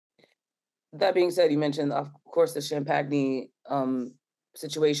That being said, you mentioned, of course, the Champagne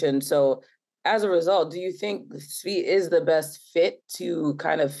situation. So, as a result, do you think Sweet is the best fit to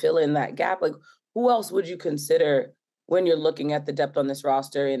kind of fill in that gap? Like, who else would you consider when you're looking at the depth on this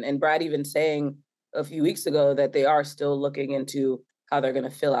roster? And Brad even saying a few weeks ago that they are still looking into how they're going to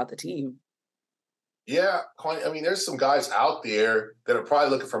fill out the team. Yeah, I mean, there's some guys out there that are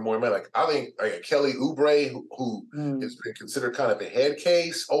probably looking for more money. Like I think like Kelly Oubre, who has been considered kind of a head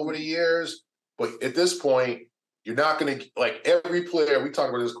case over the years, but at this point, you're not going to like every player. We talk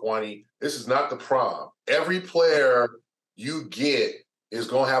about this, Kwani. This is not the prom. Every player you get is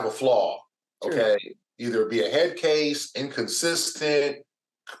going to have a flaw. True. Okay, either be a head case, inconsistent,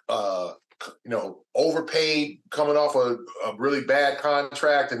 overpaid, coming off a really bad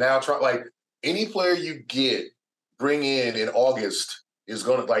contract, and now like. Any player you bring in August is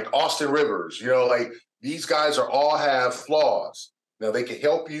going to, like Austin Rivers, like these guys all have flaws. Now, they can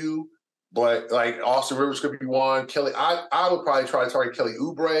help you, but like Austin Rivers could be one. Kelly, I would probably try to target Kelly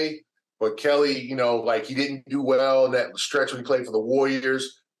Oubre, but Kelly, like he didn't do well in that stretch when he played for the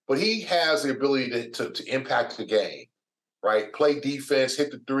Warriors, but he has the ability to impact the game, right? Play defense, hit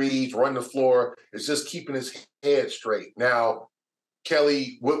the threes, run the floor. It's just keeping his head straight. Now,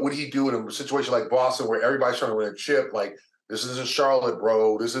 Kelly, what would he do in a situation like Boston where everybody's trying to win a chip? Like, this isn't Charlotte,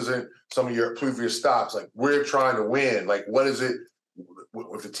 bro. This isn't some of your previous stops. Like, we're trying to win. Like, what is it?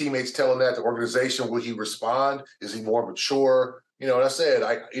 If the teammates tell him that, the organization, will he respond? Is he more mature? And I said,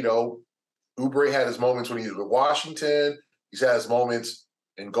 Oubre had his moments when he was with Washington. He's had his moments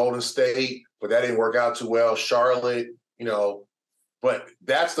in Golden State, but that didn't work out too well. Charlotte, but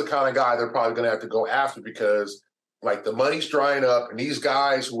that's the kind of guy they're probably going to have to go after because – like the money's drying up, and these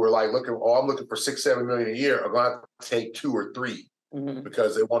guys who are like I'm looking for $6-7 million a year are going to take 2 or 3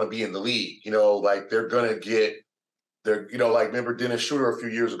 because they want to be in the league. Like they're going to get like remember Dennis Schroeder a few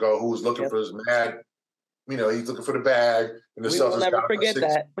years ago who was looking for his mad, he's looking for the bag, and the Celtics never forget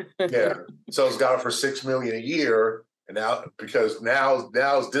that. Yeah, Celtics got it for $6 million a year, and now because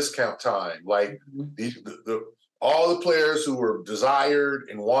now's discount time. Like all the players who were desired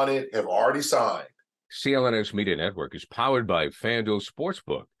and wanted have already signed. CLNS Media Network is powered by FanDuel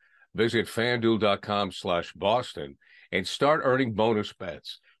Sportsbook. Visit FanDuel.com/Boston and start earning bonus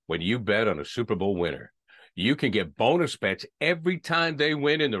bets when you bet on a Super Bowl winner. You can get bonus bets every time they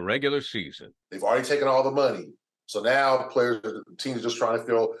win in the regular season. They've already taken all the money. So now teams are just trying to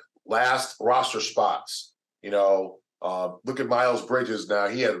fill last roster spots. Look at Miles Bridges now.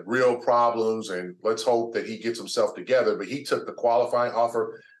 He had real problems, and let's hope that he gets himself together. But he took the qualifying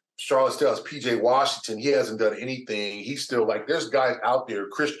offer. Charlotte still has P.J. Washington. He hasn't done anything. He's still like, there's guys out there,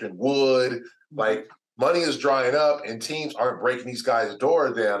 Christian Wood, like money is drying up and teams aren't breaking these guys'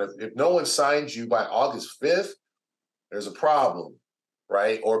 door down. If no one signs you by August 5th, there's a problem,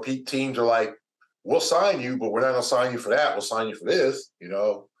 right? Or teams are like, we'll sign you, but we're not going to sign you for that. We'll sign you for this,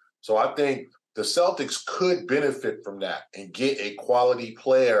 So I think the Celtics could benefit from that and get a quality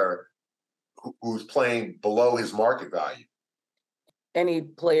player who's playing below his market value. Any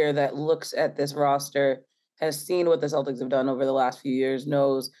player that looks at this roster, has seen what the Celtics have done over the last few years,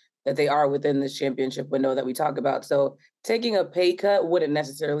 knows that they are within this championship window that we talk about. So taking a pay cut wouldn't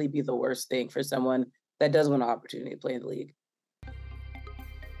necessarily be the worst thing for someone that does want an opportunity to play in the league.